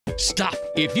Stop.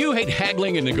 If you hate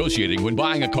haggling and negotiating when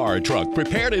buying a car or truck,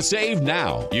 prepare to save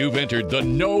now. You've entered the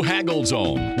no haggle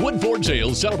zone. Wood Ford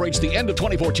Sales celebrates the end of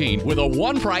 2014 with a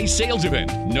one price sales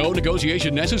event. No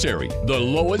negotiation necessary. The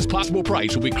lowest possible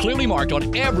price will be clearly marked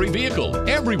on every vehicle.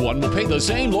 Everyone will pay the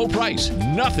same low price.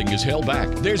 Nothing is held back.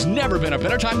 There's never been a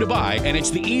better time to buy, and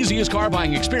it's the easiest car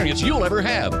buying experience you'll ever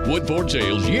have. Wood Ford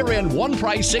Sales year-end one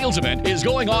price sales event is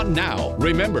going on now.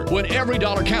 Remember, when every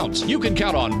dollar counts, you can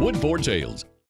count on Wood Ford Sales.